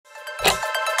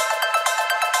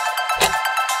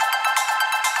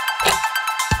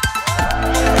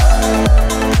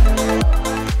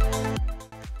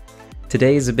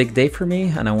Today is a big day for me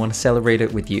and I want to celebrate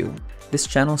it with you. This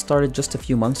channel started just a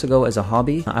few months ago as a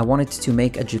hobby. I wanted to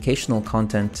make educational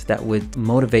content that would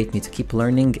motivate me to keep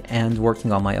learning and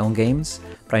working on my own games,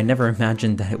 but I never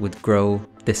imagined that it would grow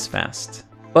this fast.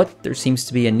 But there seems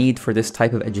to be a need for this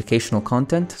type of educational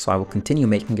content, so I will continue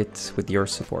making it with your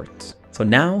support. So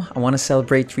now I want to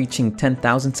celebrate reaching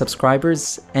 10,000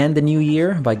 subscribers and the new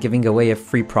year by giving away a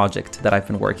free project that I've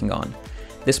been working on.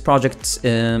 This project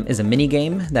is a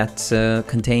mini-game that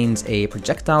contains a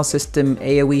projectile system,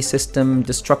 AoE system,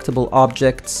 destructible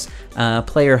objects,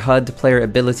 player HUD, player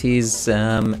abilities,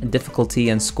 difficulty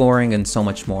and scoring, and so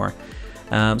much more.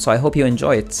 So I hope you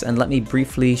enjoy it, and let me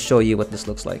briefly show you what this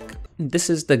looks like. This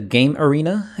is the game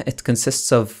arena. It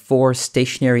consists of 4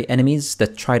 stationary enemies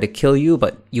that try to kill you,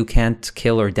 but you can't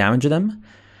kill or damage them.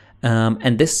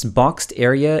 And this boxed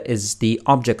area is the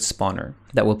object spawner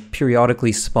that will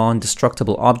periodically spawn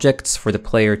destructible objects for the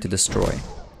player to destroy.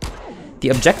 The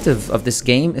objective of this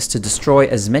game is to destroy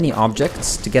as many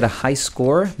objects to get a high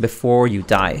score before you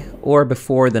die, or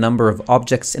before the number of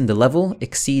objects in the level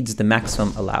exceeds the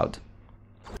maximum allowed.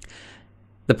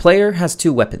 The player has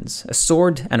 2 weapons, a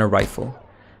sword and a rifle.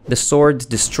 The sword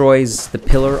destroys the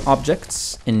pillar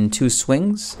objects in 2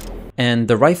 swings, and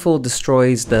the rifle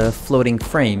destroys the floating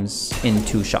frames in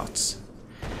 2 shots.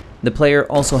 The player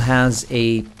also has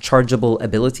a chargeable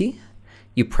ability.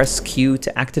 You press Q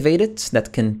to activate it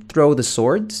that can throw the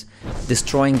sword,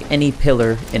 destroying any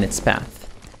pillar in its path,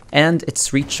 and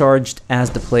it's recharged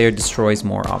as the player destroys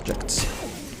more objects.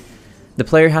 The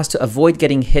player has to avoid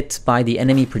getting hit by the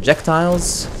enemy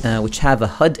projectiles, which have a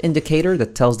HUD indicator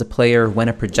that tells the player when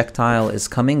a projectile is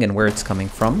coming and where it's coming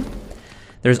from.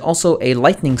 There's also a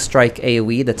lightning strike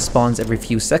AoE that spawns every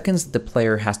few seconds that the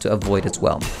player has to avoid as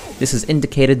well. This is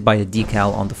indicated by a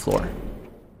decal on the floor.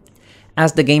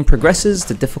 As the game progresses,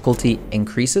 the difficulty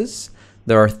increases.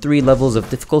 There are 3 levels of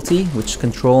difficulty, which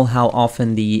control how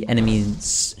often the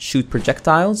enemies shoot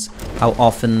projectiles, how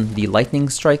often the lightning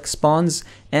strike spawns,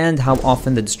 and how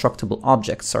often the destructible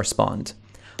objects are spawned.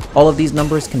 All of these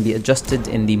numbers can be adjusted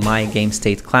in the My Game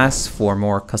State class for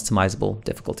more customizable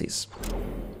difficulties.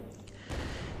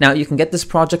 Now, you can get this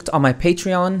project on my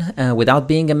Patreon without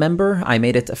being a member. I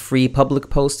made it a free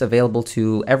public post available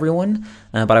to everyone,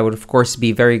 but I would of course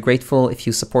be very grateful if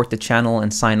you support the channel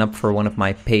and sign up for one of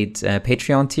my paid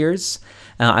Patreon tiers.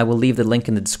 I will leave the link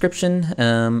in the description,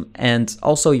 and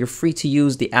also you're free to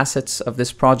use the assets of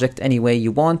this project any way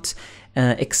you want,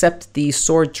 except the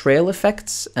sword trail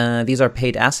effects. These are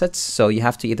paid assets, so you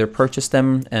have to either purchase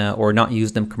them or not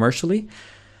use them commercially.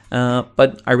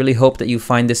 But I really hope that you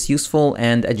find this useful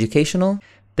and educational.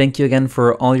 Thank you again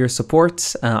for all your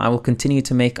support. I will continue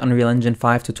to make Unreal Engine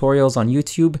 5 tutorials on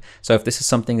YouTube, so if this is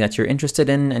something that you're interested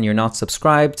in and you're not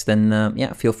subscribed, then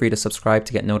yeah, feel free to subscribe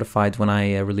to get notified when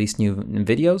I release new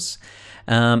videos.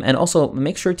 And also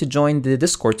make sure to join the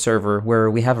Discord server,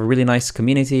 where we have a really nice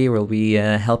community where we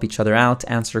help each other out,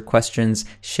 answer questions,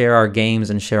 share our games,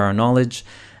 and share our knowledge.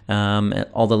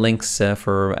 All the links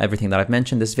for everything that I've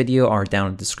mentioned in this video are down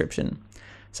in the description.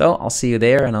 So I'll see you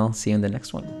there, and I'll see you in the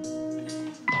next one.